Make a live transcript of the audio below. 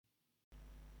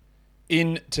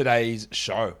In today's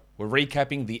show, we're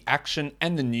recapping the action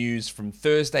and the news from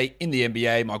Thursday in the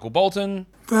NBA. Michael Bolton.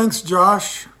 Thanks,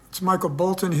 Josh. It's Michael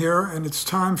Bolton here, and it's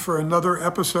time for another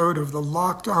episode of the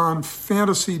Locked On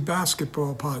Fantasy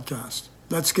Basketball Podcast.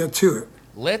 Let's get to it.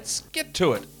 Let's get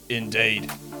to it,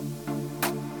 indeed.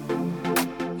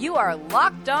 You are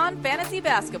Locked On Fantasy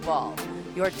Basketball,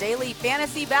 your daily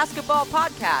fantasy basketball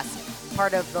podcast,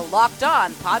 part of the Locked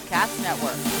On Podcast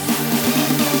Network.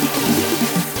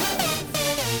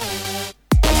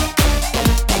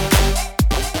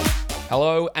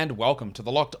 Hello and welcome to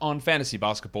the Locked On Fantasy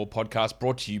Basketball Podcast,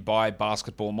 brought to you by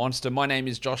Basketball Monster. My name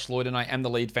is Josh Lloyd and I am the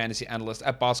lead fantasy analyst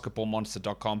at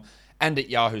basketballmonster.com and at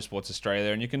Yahoo Sports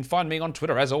Australia. And you can find me on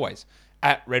Twitter, as always,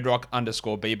 at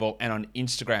redrock_bball and on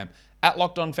Instagram at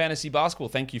Locked On Fantasy Basketball.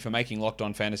 Thank you for making Locked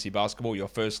On Fantasy Basketball your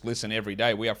first listen every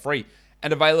day. We are free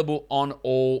and available on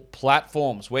all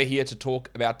platforms. We're here to talk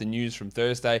about the news from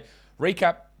Thursday,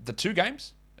 recap the two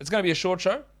games. It's going to be a short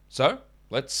show, so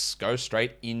let's go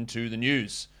straight into the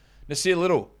news. Nasir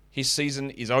Little, his season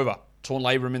is over. Torn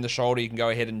labrum in the shoulder, you can go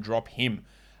ahead and drop him.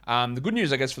 The good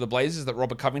news, I guess, for the Blazers is that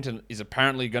Robert Covington is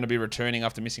apparently going to be returning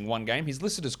after missing one game. He's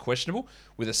listed as questionable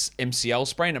with a MCL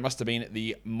sprain. It must have been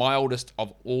the mildest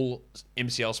of all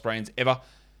MCL sprains ever.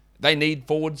 They need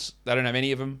forwards. They don't have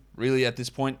any of them, really, at this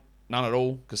point. None at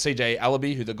all. Because CJ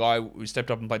Alabi, who the guy who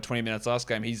stepped up and played 20 minutes last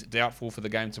game, he's doubtful for the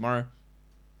game tomorrow.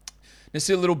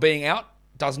 Nasir Little being out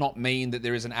does not mean that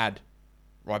there is an ad,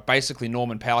 right? Basically,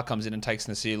 Norman Powell comes in and takes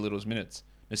Nasir Little's minutes.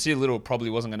 Nasir Little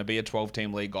probably wasn't going to be a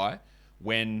 12-team league guy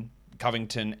when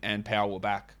Covington and Powell were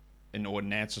back and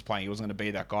Nance was playing. He wasn't going to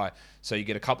be that guy. So you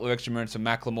get a couple of extra minutes for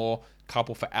Macklemore,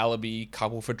 couple for Alabi,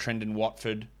 couple for Trendon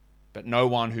Watford, but no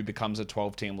one who becomes a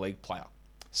 12-team league player.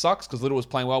 Sucks because Little was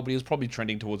playing well, but he was probably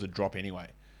trending towards a drop anyway.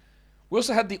 We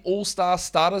also had the All-Star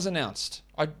starters announced.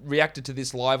 I reacted to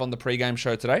this live on the pregame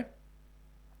show today.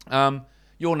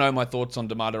 You all know my thoughts on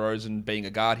DeMar DeRozan being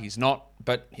a guard. He's not,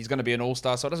 but he's going to be an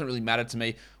all-star, so it doesn't really matter to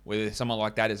me whether someone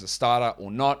like that is a starter or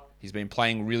not. He's been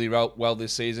playing really well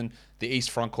this season. The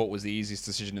East front court was the easiest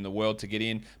decision in the world to get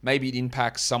in. Maybe it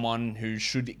impacts someone who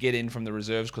should get in from the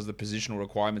reserves because of the positional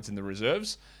requirements in the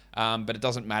reserves, but it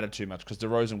doesn't matter too much because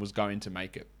DeRozan was going to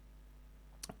make it.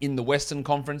 In the Western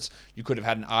Conference, you could have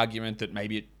had an argument that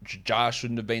maybe Ja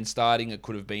shouldn't have been starting. It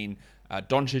could have been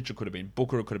Doncic, it could have been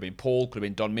Booker, it could have been Paul, it could have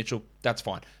been Don Mitchell. That's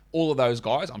fine. All of those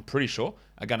guys, I'm pretty sure,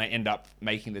 are going to end up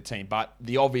making the team. But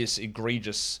the obvious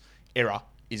egregious error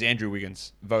is Andrew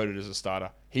Wiggins voted as a starter.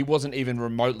 He wasn't even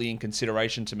remotely in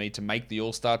consideration to me to make the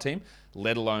All-Star team,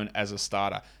 let alone as a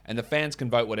starter. And the fans can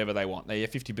vote whatever they want. They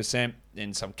have 50%,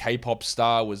 and some K-pop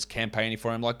star was campaigning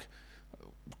for him. Like,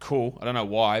 cool. I don't know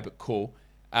why, but cool.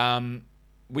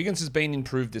 Wiggins has been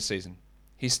improved this season.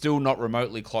 He's still not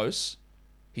remotely close.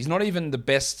 He's not even the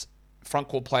best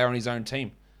frontcourt player on his own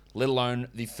team, let alone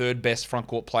the third best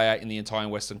frontcourt player in the entire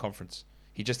Western Conference.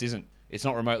 He just isn't. It's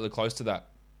not remotely close to that.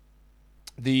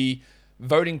 The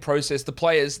voting process, the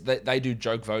players, they do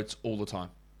joke votes all the time,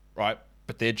 right?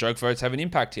 But their joke votes have an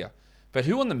impact here. But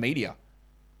who on the media?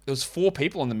 There was 4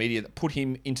 people on the media that put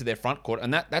him into their frontcourt,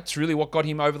 and that's really what got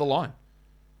him over the line.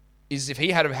 Is if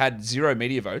he had 0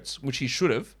 media votes, which he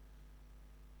should have,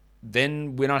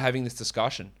 then we're not having this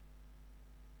discussion.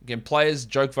 Again, players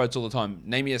joke votes all the time.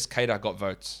 Neemias Queta got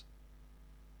votes.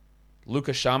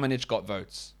 Luka Šamanić got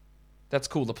votes. That's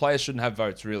cool. The players shouldn't have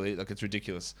votes, really. Like, it's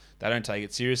ridiculous. They don't take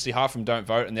it seriously. Half of them don't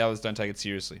vote, and the others don't take it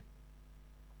seriously.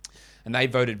 And they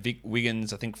voted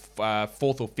Wiggins, I think,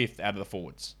 4th or 5th out of the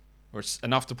forwards. Or it's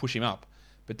enough to push him up.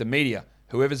 But the media,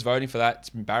 whoever's voting for that, it's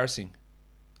embarrassing.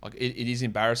 Like, it is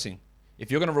embarrassing. If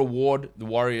you're going to reward the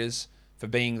Warriors for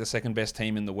being the second best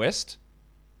team in the West,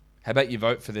 how about you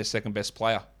vote for their second best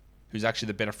player, who's actually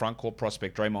the better frontcourt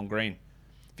prospect, Draymond Green?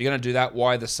 If you're going to do that,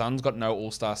 why the Suns got no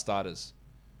all-star starters?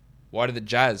 Why do the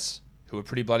Jazz, who are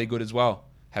pretty bloody good as well,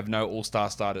 have no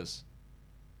all-star starters?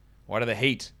 Why do the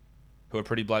Heat, who are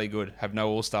pretty bloody good, have no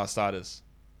all-star starters?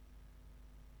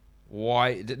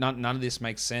 Why? None of this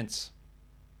makes sense.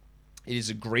 It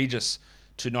is egregious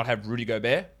to not have Rudy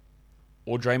Gobert,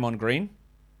 or Draymond Green,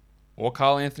 or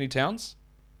Karl Anthony Towns,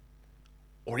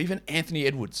 or even Anthony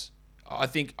Edwards. I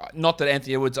think, not that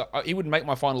Anthony Edwards, he wouldn't make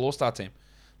my final All-Star team,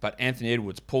 but Anthony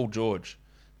Edwards, Paul George,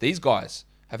 these guys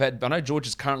have had, I know George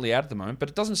is currently out at the moment, but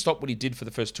it doesn't stop what he did for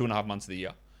the first 2.5 months of the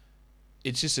year.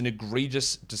 It's just an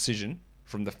egregious decision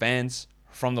from the fans,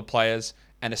 from the players,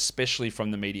 and especially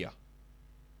from the media.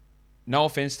 No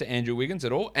offense to Andrew Wiggins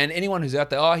at all, and anyone who's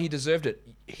out there, he deserved it.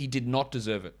 He did not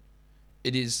deserve it.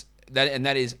 It is that, and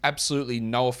that is absolutely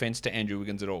no offense to Andrew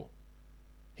Wiggins at all.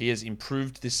 He has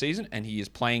improved this season and he is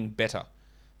playing better.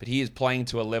 But he is playing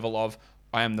to a level of,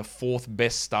 I am the 4th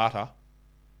best starter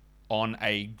on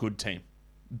a good team.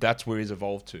 That's where he's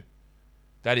evolved to.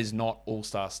 That is not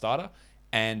all-star starter.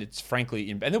 And it's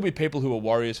frankly... And there'll be people who are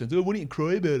Warriors fans, why don't you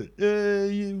cry about it?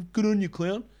 Good on you,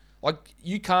 clown. Like,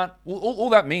 you can't... All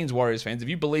that means, Warriors fans, if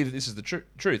you believe that this is the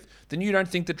truth, then you don't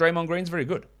think that Draymond Green's very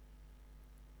good.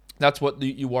 That's what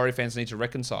you Warrior fans need to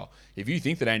reconcile. If you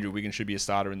think that Andrew Wiggins should be a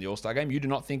starter in the All-Star game, you do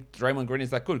not think Draymond Green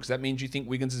is that good, because that means you think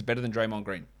Wiggins is better than Draymond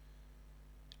Green.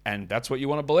 And that's what you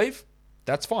want to believe?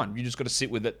 That's fine. You just got to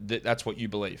sit with it. That's what you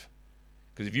believe.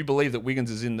 Because if you believe that Wiggins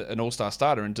is an all-star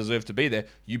starter and deserves to be there,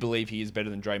 you believe he is better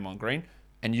than Draymond Green,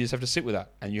 and you just have to sit with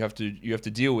that, and you have to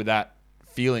deal with that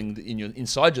feeling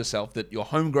inside yourself that your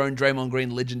homegrown Draymond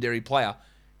Green legendary player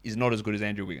is not as good as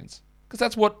Andrew Wiggins. Because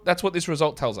that's what this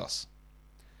result tells us,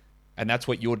 and that's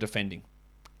what you're defending.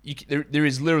 There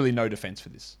is literally no defense for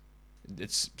this.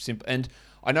 It's simple, and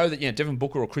I know that Devin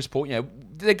Booker or Chris Paul,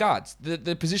 they're guards.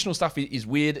 The positional stuff is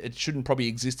weird. It shouldn't probably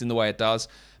exist in the way it does.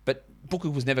 But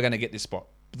Booker was never going to get this spot.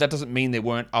 But that doesn't mean there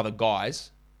weren't other guys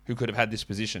who could have had this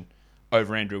position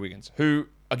over Andrew Wiggins, who,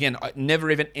 again, I never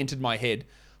even entered my head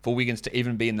for Wiggins to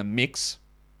even be in the mix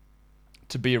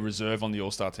to be a reserve on the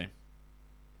All-Star team.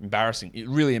 Embarrassing.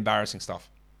 Really embarrassing stuff.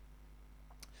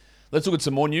 Let's look at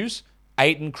some more news.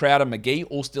 Ayton, Crowder, McGee,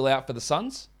 all still out for the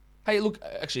Suns. Hey, look,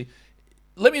 actually,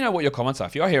 let me know what your comments are.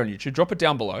 If you're here on YouTube, drop it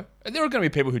down below. There are going to be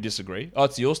people who disagree. Oh,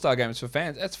 it's the All-Star game. It's for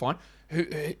fans. That's fine.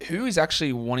 Who is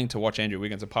actually wanting to watch Andrew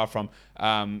Wiggins apart from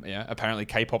apparently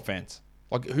K-pop fans?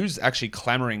 Like, who's actually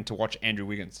clamoring to watch Andrew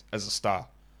Wiggins as a star?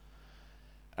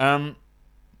 Ayton,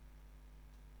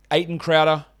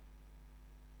 Crowder,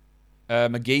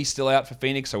 McGee still out for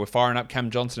Phoenix, so we're firing up Cam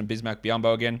Johnson and Bismack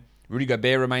Biyombo again. Rudy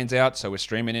Gobert remains out, so we're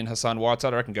streaming in Hassan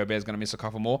Whiteside. I reckon Gobert's going to miss a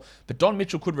couple more. But Don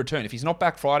Mitchell could return. If he's not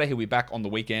back Friday, he'll be back on the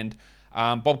weekend.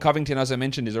 Bob Covington, as I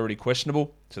mentioned, is already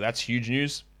questionable, so that's huge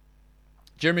news.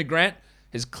 Jeremy Grant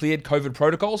has cleared COVID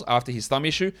protocols after his thumb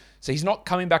issue, so he's not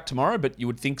coming back tomorrow, but you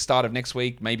would think start of next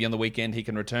week, maybe on the weekend, he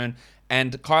can return.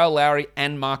 And Kyle Lowry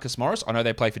and Marcus Morris, I know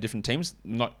they play for different teams.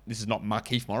 This is not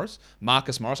Markieff Morris.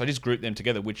 Marcus Morris, I just grouped them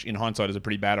together, which in hindsight is a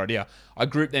pretty bad idea. I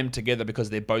grouped them together because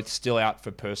they're both still out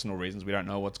for personal reasons. We don't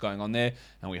know what's going on there,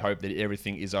 and we hope that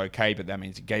everything is okay, but that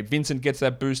means Gabe Vincent gets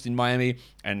that boost in Miami,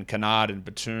 and Kennard and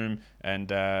Batum and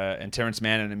Terrence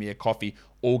Mann and Amir Coffey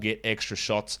all get extra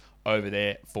shots over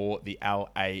there for the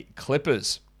LA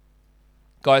Clippers.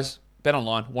 Guys,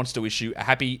 BetOnline wants to wish you a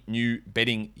happy new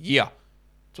betting year.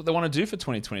 That's what they want to do for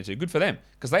 2022. Good for them,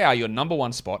 because they are your number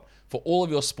one spot for all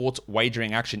of your sports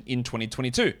wagering action in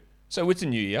 2022. So it's a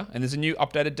new year, and there's a new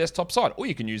updated desktop site, or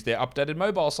you can use their updated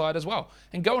mobile site as well.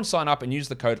 And go and sign up and use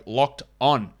the code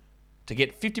LOCKEDON to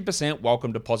get 50%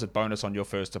 welcome deposit bonus on your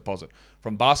first deposit.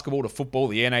 From basketball to football,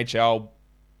 the NHL,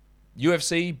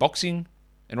 UFC, boxing,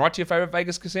 and right to your favorite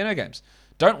Vegas casino games.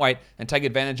 Don't wait and take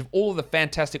advantage of all of the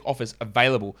fantastic offers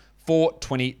available for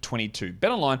 2022.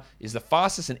 BetOnline is the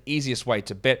fastest and easiest way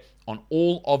to bet on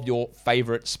all of your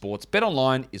favorite sports.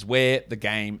 BetOnline is where the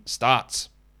game starts.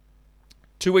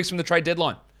 2 weeks from the trade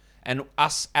deadline, and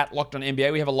us at Locked On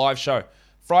NBA, we have a live show.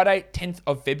 Friday, 10th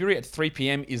of February at 3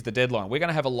 p.m. is the deadline. We're going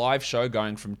to have a live show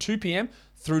going from 2 p.m.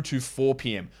 through to 4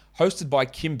 p.m. hosted by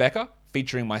Kim Becker,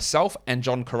 featuring myself and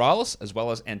John Corrales, as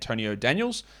well as Antonio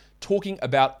Daniels, talking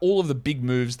about all of the big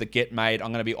moves that get made. I'm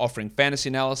going to be offering fantasy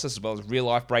analysis as well as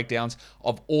real-life breakdowns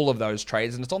of all of those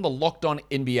trades, and it's on the Locked On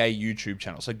NBA YouTube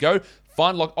channel. So go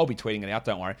find I'll be tweeting it out,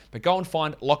 don't worry, but go and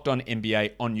find Locked On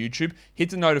NBA on YouTube,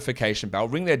 hit the notification bell,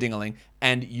 ring their ding-a-ling,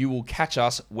 and you will catch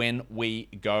us when we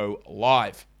go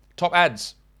live. Top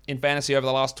ads in fantasy over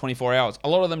the last 24 hours. A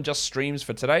lot of them just streams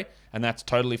for today, and that's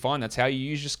totally fine. That's how you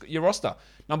use your roster.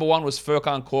 Number one was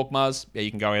Furkan Korkmaz. Yeah, you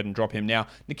can go ahead and drop him now.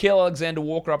 Nickeil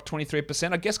Alexander-Walker up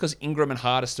 23%. I guess because Ingram and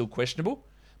Hart are still questionable.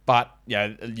 But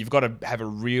yeah, you've got to have a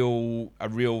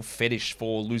real fetish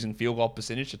for losing field goal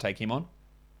percentage to take him on.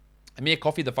 Amir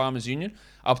Coffey, the Farmers Union,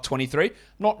 up 23.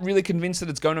 Not really convinced that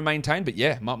it's going to maintain, but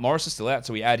yeah, Morris is still out,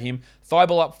 so we add him.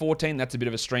 Thibault up 14. That's a bit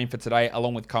of a stream for today,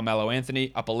 along with Carmelo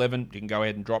Anthony up 11. You can go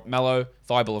ahead and drop Melo.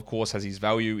 Thibault, of course, has his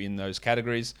value in those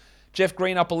categories. Jeff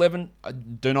Green up 11.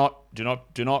 Do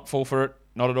not fall for it.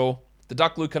 Not at all. The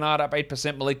Duck Luke Kennard up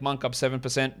 8%. Malik Monk up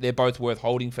 7%. They're both worth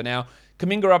holding for now.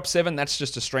 Kuminga up 7. That's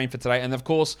just a stream for today. And of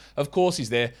course he's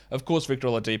there. Of course, Victor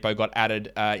Oladipo got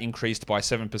added, increased by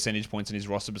 7 percentage points in his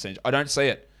roster percentage. I don't see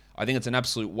it. I think it's an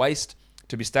absolute waste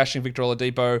to be stashing Victor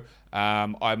Oladipo.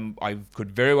 I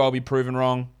could very well be proven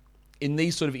wrong. In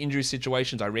these sort of injury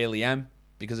situations, I rarely am.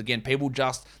 Because again, people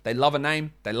they love a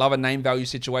name. They love a name value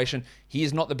situation. He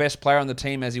is not the best player on the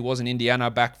team as he was in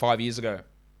Indiana back 5 years ago.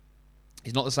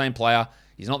 He's not the same player.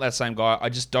 He's not that same guy. I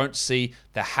just don't see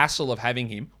the hassle of having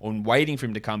him or waiting for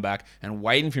him to come back and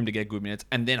waiting for him to get good minutes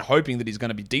and then hoping that he's going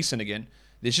to be decent again.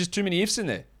 There's just too many ifs in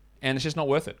there, and it's just not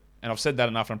worth it. And I've said that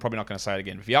enough, and I'm probably not going to say it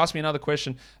again. If you ask me another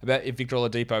question about if Victor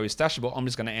Oladipo is stashable, I'm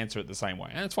just going to answer it the same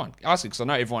way. And it's fine. Ask it, because I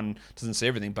know everyone doesn't see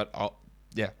everything, but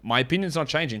my opinion's not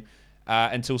changing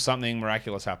until something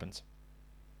miraculous happens.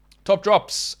 Top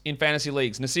drops in fantasy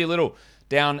leagues. Nasir Little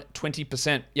down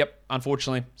 20%. Yep,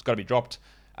 unfortunately, it's got to be dropped.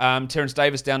 Terrence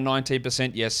Davis down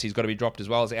 19%. Yes, he's got to be dropped as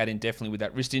well, as out indefinitely with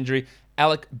that wrist injury.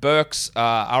 Alec Burks,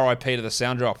 RIP to the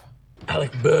sound drop.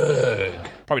 Alec Berg.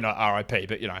 Probably not RIP,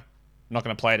 but not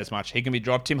going to play it as much. He can be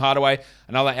dropped. Tim Hardaway,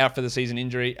 another out for the season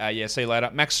injury. See you later.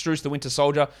 Max Strus, the Winter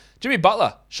Soldier. Jimmy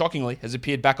Butler, shockingly, has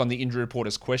appeared back on the injury report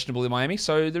as questionable in Miami,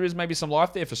 so there is maybe some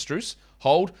life there for Strus.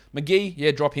 Hold.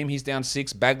 McGee, drop him. He's down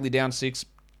 6. Bagley down 6.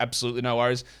 Absolutely no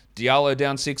worries. Diallo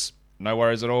down 6. No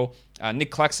worries at all. Nick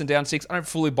Claxton down 6. I don't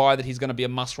fully buy that he's going to be a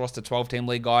must-roster 12-team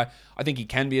league guy. I think he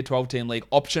can be a 12-team league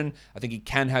option. I think he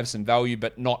can have some value,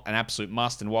 but not an absolute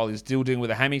must. And while he's still dealing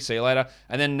with a hammy, see you later.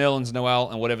 And then Nerlens Noel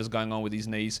and whatever's going on with his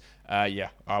knees.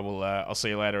 I'll see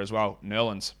you later as well.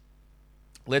 Nerlens.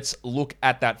 Let's look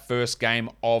at that first game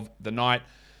of the night.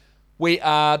 We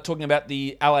are talking about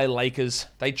the LA Lakers.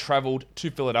 They traveled to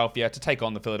Philadelphia to take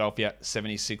on the Philadelphia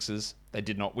 76ers. They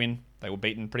did not win. They were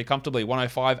beaten pretty comfortably,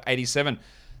 105-87.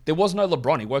 There was no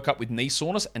LeBron. He woke up with knee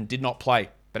soreness and did not play.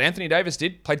 But Anthony Davis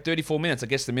did, played 34 minutes. I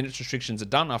guess the minutes restrictions are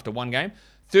done after one game.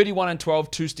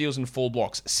 31-12, 2 steals and 4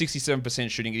 blocks, 67%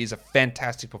 shooting. It is a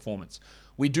fantastic performance.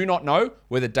 We do not know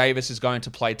whether Davis is going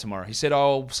to play tomorrow. He said,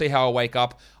 I'll see how I wake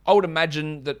up. I would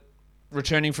imagine that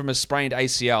returning from a sprained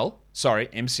MCL,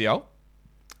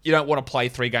 you don't want to play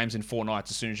 3 games in 4 nights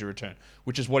as soon as you return,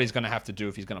 which is what he's going to have to do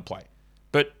if he's going to play.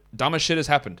 But dumber shit has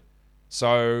happened.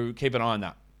 So keep an eye on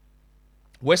that.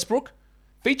 Westbrook,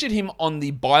 featured him on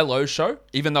the Buy Low show,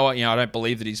 even though I don't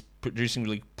believe that he's producing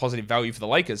really positive value for the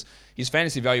Lakers. His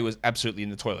fantasy value was absolutely in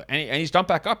the toilet. And he's jumped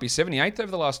back up. He's 78th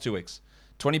over the last 2 weeks.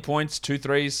 20 points, 2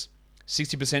 threes,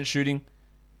 60% shooting.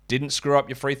 Didn't screw up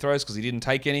your free throws because he didn't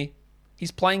take any.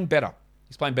 He's playing better.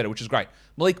 Which is great.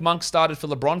 Malik Monk started for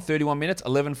LeBron, 31 minutes,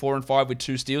 11, 4, and 5 with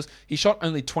 2 steals. He shot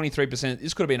only 23%.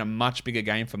 This could have been a much bigger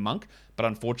game for Monk, but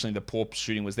unfortunately the poor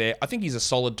shooting was there. I think he's a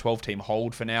solid 12-team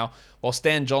hold for now, while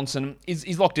Stan Johnson,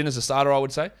 he's locked in as a starter, I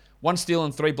would say. 1 steal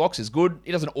and 3 blocks is good.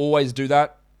 He doesn't always do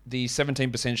that. The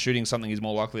 17% shooting is something he's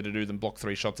more likely to do than block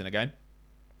 3 shots in a game.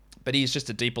 But he's just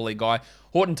a deeper league guy.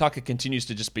 Horton Tucker continues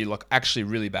to just be actually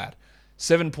really bad.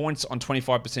 7 points on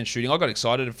 25% shooting. I got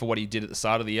excited for what he did at the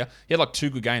start of the year. He had 2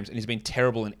 good games, and he's been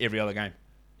terrible in every other game.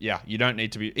 Yeah, you don't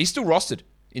need to be... He's still rostered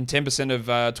in 10% of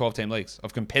 12-team leagues,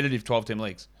 of competitive 12-team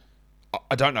leagues.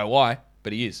 I don't know why,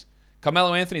 but he is.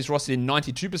 Carmelo Anthony's rostered in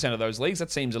 92% of those leagues. That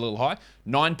seems a little high.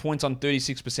 9 points on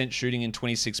 36% shooting in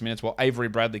 26 minutes, while Avery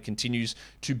Bradley continues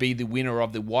to be the winner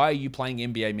of the Why Are You Playing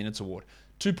NBA Minutes Award.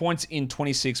 2 points in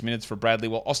 26 minutes for Bradley,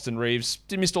 while Austin Reeves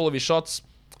missed all of his shots.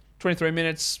 23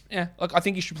 minutes, I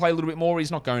think he should play a little bit more. He's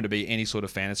not going to be any sort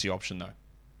of fantasy option, though.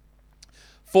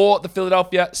 For the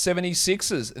Philadelphia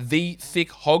 76ers, the Thick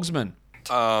Hogsman.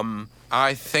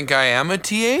 I think I am a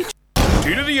TH?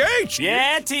 T to the H!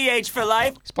 Yeah, TH for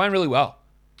life. He's playing really well.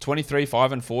 23,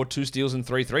 5, and 4, 2 steals and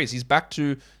 3 threes. He's back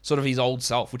to sort of his old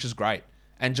self, which is great.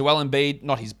 And Joel Embiid,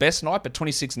 not his best night, but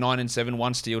 26, 9, and 7,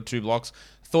 1 steal, 2 blocks.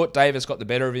 Thought Davis got the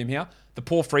better of him here. The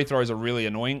poor free throws are really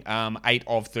annoying. 8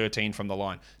 of 13 from the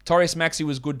line. Tyrese Maxey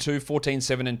was good too. 14,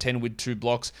 7, and 10 with 2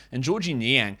 blocks. And Georgie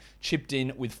Niang chipped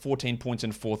in with 14 points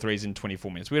and 4 threes in 24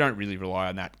 minutes. We don't really rely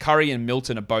on that. Curry and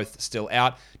Milton are both still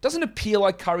out. Doesn't appear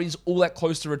like Curry's all that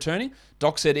close to returning.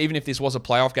 Doc said even if this was a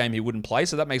playoff game, he wouldn't play.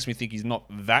 So that makes me think he's not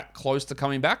that close to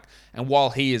coming back. And while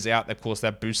he is out, of course,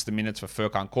 that boosts the minutes for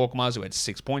Furkan Korkmaz, who had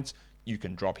 6 points. You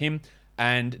can drop him.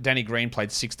 And Danny Green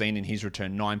played 16 in his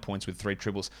return, 9 points with 3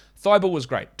 triples. Thibault was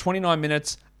great. 29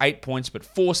 minutes, 8 points, but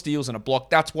 4 steals and a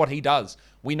block. That's what he does.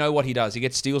 We know what he does. He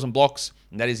gets steals and blocks,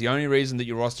 and that is the only reason that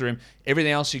you roster him.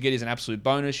 Everything else you get is an absolute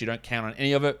bonus. You don't count on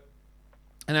any of it.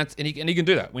 And he can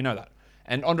do that. We know that.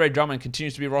 And Andre Drummond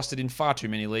continues to be rostered in far too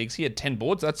many leagues. He had 10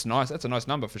 boards. That's nice. That's a nice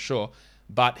number for sure.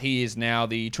 But he is now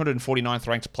the 249th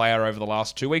ranked player over the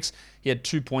last 2 weeks. He had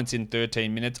 2 points in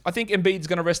 13 minutes. I think Embiid's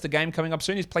going to rest the game coming up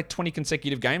soon. He's played 20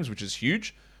 consecutive games, which is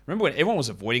huge. Remember when everyone was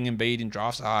avoiding Embiid in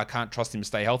drafts? I can't trust him to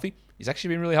stay healthy. He's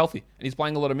actually been really healthy, and he's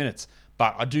playing a lot of minutes.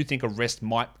 But I do think a rest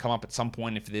might come up at some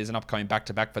point. If there's an upcoming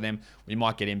back-to-back for them, we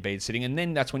might get Embiid sitting, and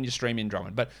then that's when you stream in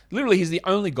Drummond. But literally, he's the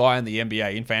only guy in the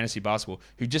NBA in fantasy basketball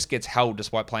who just gets held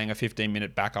despite playing a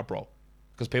 15-minute backup role.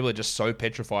 because people are just so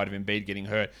petrified of Embiid getting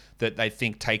hurt that they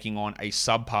think taking on a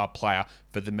subpar player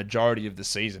for the majority of the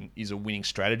season is a winning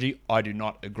strategy. I do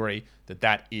not agree that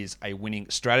that is a winning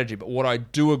strategy. But what I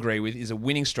do agree with is a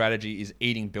winning strategy is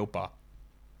eating Built Bar.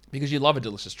 Because you love a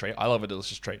delicious treat. I love a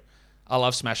delicious treat. I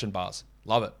love smashing bars.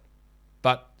 Love it.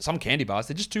 But some candy bars,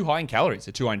 they're just too high in calories.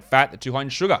 They're too high in fat. They're too high in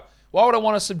sugar. Why would I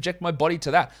want to subject my body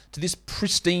to that? To this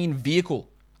pristine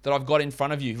vehicle that I've got in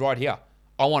front of you right here.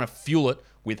 I want to fuel it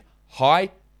with high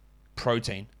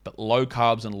protein, but low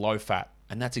carbs and low fat.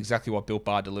 And that's exactly what Built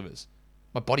Bar delivers.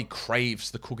 My body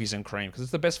craves the cookies and cream because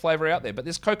it's the best flavor out there. But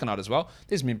there's coconut as well.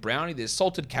 There's mint brownie. There's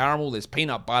salted caramel. There's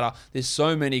peanut butter. There's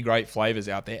so many great flavors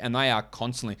out there. And they are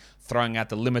constantly throwing out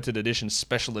the limited edition,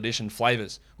 special edition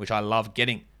flavors, which I love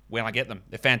getting when I get them.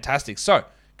 They're fantastic. So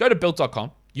go to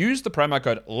Built.com. Use the promo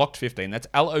code LOCKED15. That's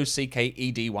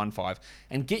LOCKED15.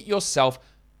 And get yourself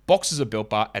boxes of Built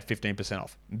Bar at 15%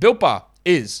 off. Built Bar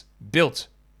is built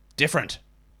different.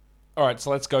 All right, so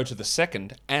let's go to the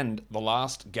second and the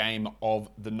last game of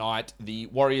the night. The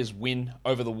Warriors win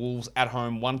over the Wolves at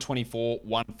home,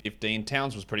 124-115.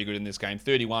 Towns was pretty good in this game,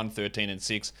 31, 13, and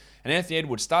 6. And Anthony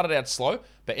Edwards started out slow,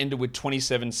 but ended with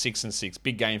 27, 6, and 6.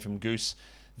 Big game from Goose.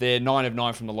 Their 9 of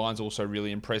 9 from the line's also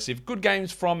really impressive. Good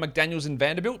games from McDaniels and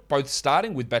Vanderbilt, both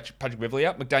starting with Patrick Beverley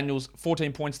out. McDaniels,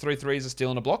 14 points, 3 threes, a steal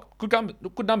and a block.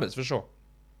 Good numbers, for sure.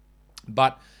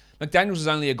 But McDaniels is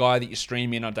only a guy that you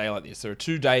stream in on a day like this. There are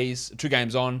 2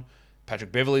 games on.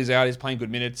 Patrick Beverley's out. He's playing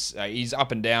good minutes. He's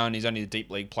up and down. He's only a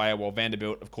deep league player, while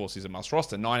Vanderbilt, of course, is a must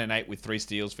roster. 9 and 8 with 3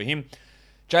 steals for him.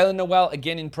 Jaylen Nowell,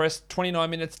 again impressed. 29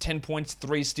 minutes, 10 points,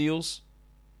 3 steals.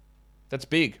 That's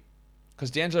big. Because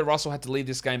D'Angelo Russell had to leave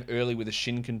this game early with a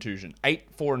shin contusion. 8,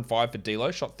 4, and 5 for D'Lo,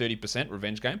 shot 30%,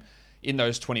 revenge game, in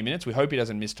those 20 minutes. We hope he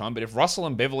doesn't miss time. But if Russell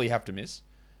and Beverley have to miss,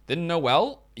 then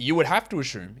Nowell, you would have to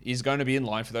assume, is going to be in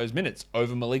line for those minutes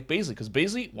over Malik Beasley. Because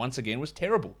Beasley, once again, was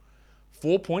terrible.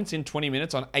 4 points in 20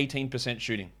 minutes on 18%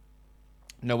 shooting.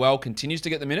 Nowell continues to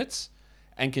get the minutes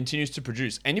and continues to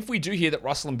produce. And if we do hear that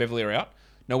Russell and Beverley are out,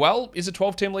 Nowell is a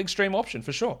 12-team league stream option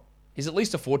for sure. He's at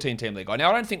least a 14-team league guy.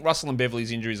 Now, I don't think Russell and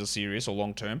Beverley's injuries are serious or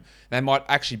long-term. They might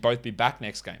actually both be back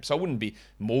next game. So I wouldn't be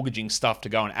mortgaging stuff to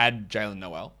go and add Jaylen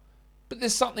Nowell. But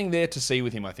there's something there to see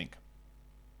with him, I think.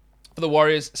 For the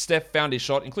Warriors, Steph found his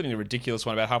shot, including a ridiculous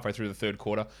one about halfway through the third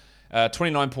quarter.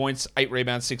 29 points, 8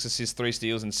 rebounds, 6 assists, 3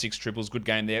 steals, and 6 triples. Good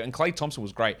game there. And Klay Thompson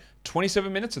was great.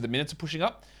 27 minutes, so the minutes are pushing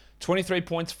up. 23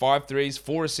 points, 5 threes,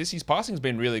 4 assists. His passing's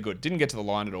been really good. Didn't get to the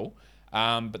line at all.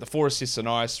 But the 4 assists are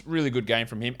nice. Really good game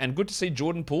from him. And good to see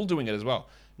Jordan Poole doing it as well.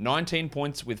 19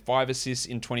 points with 5 assists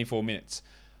in 24 minutes.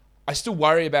 I still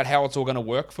worry about how it's all going to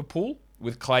work for Poole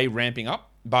with Klay ramping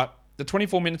up. But the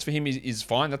 24 minutes for him is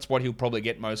fine. That's what he'll probably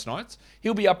get most nights.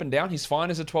 He'll be up and down. He's fine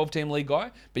as a 12-team league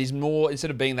guy. But he's more,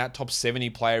 instead of being that top 70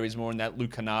 player, he's more in that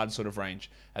Luke Kennard sort of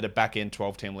range at a back-end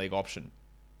 12-team league option.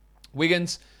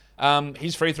 Wiggins,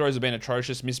 his free throws have been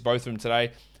atrocious. Missed both of them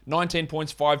today. 19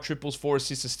 points, 5 triples, 4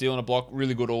 assists, a steal, and a block.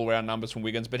 Really good all-around numbers from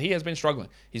Wiggins, but he has been struggling.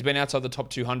 He's been outside the top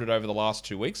 200 over the last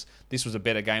 2 weeks. This was a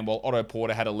better game, while Otto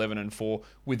Porter had 11 and 4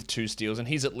 with 2 steals, and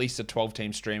he's at least a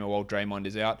 12-team streamer while Draymond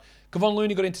is out. Kevon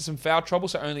Looney got into some foul trouble,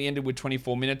 so only ended with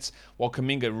 24 minutes, while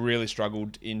Kuminga really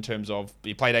struggled in terms of,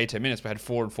 he played 18 minutes, but had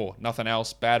 4 and 4. Nothing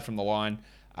else, bad from the line.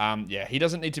 He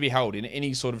doesn't need to be held in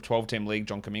any sort of 12-team league,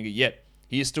 John Kuminga, yet.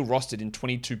 He is still rostered in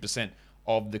 22%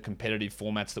 of the competitive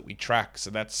formats that we track. So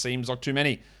that seems like too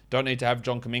many. Don't need to have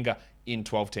John Kuminga in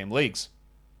 12-team leagues.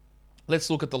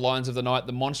 Let's look at the lines of the night.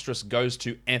 The monstrous goes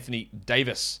to Anthony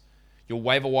Davis. Your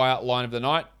waiver wire line of the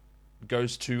night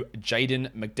goes to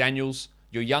Jaden McDaniels.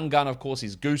 Your young gun, of course,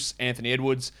 is Goose, Anthony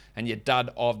Edwards. And your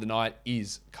dud of the night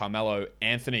is Carmelo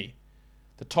Anthony.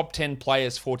 The top 10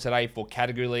 players for today for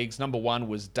category leagues. Number 1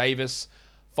 was Davis,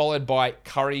 followed by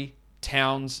Curry,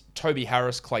 Towns, Toby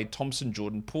Harris, Klay Thompson,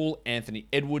 Jordan Poole, Anthony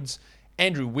Edwards,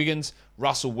 Andrew Wiggins,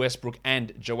 Russell Westbrook,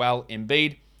 and Joel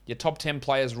Embiid. Your top 10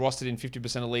 players rostered in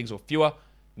 50% of leagues or fewer.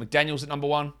 McDaniels at number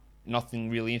 1.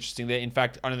 Nothing really interesting there. In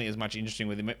fact, I don't think there's much interesting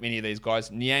with many of these guys.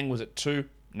 Niang was at 2.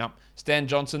 No. Stan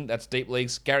Johnson, that's deep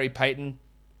leagues. Gary Payton,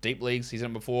 deep leagues. He's at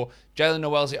number 4. Jaylen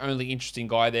Nowell's the only interesting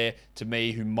guy there to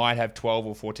me who might have 12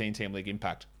 or 14 team league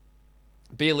impact.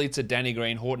 Bielitsa, Danny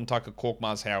Green, Horton Tucker,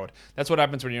 Korkmaz, Howard. That's what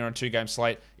happens when you're on a 2-game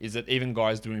slate, is that even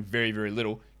guys doing very, very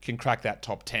little can crack that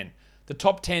top 10. The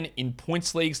top 10 in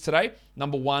points leagues today,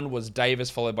 number 1 was Davis,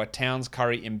 followed by Towns,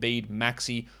 Curry, Embiid,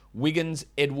 Maxey, Wiggins,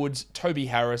 Edwards, Toby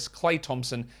Harris, Klay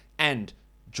Thompson, and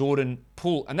Jordan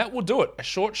Poole. And that will do it. A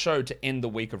short show to end the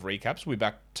week of recaps. We'll be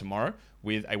back tomorrow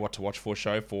with a What to Watch For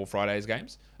show for Friday's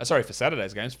games. For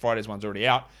Saturday's games. Friday's one's already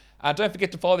out. Don't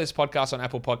forget to follow this podcast on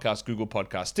Apple Podcasts, Google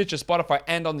Podcasts, Stitcher, Spotify,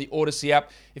 and on the Odyssey app.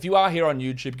 If you are here on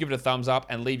YouTube, give it a thumbs up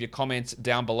and leave your comments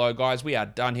down below. Guys, we are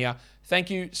done here. Thank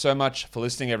you so much for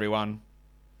listening, everyone.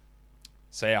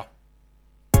 See ya.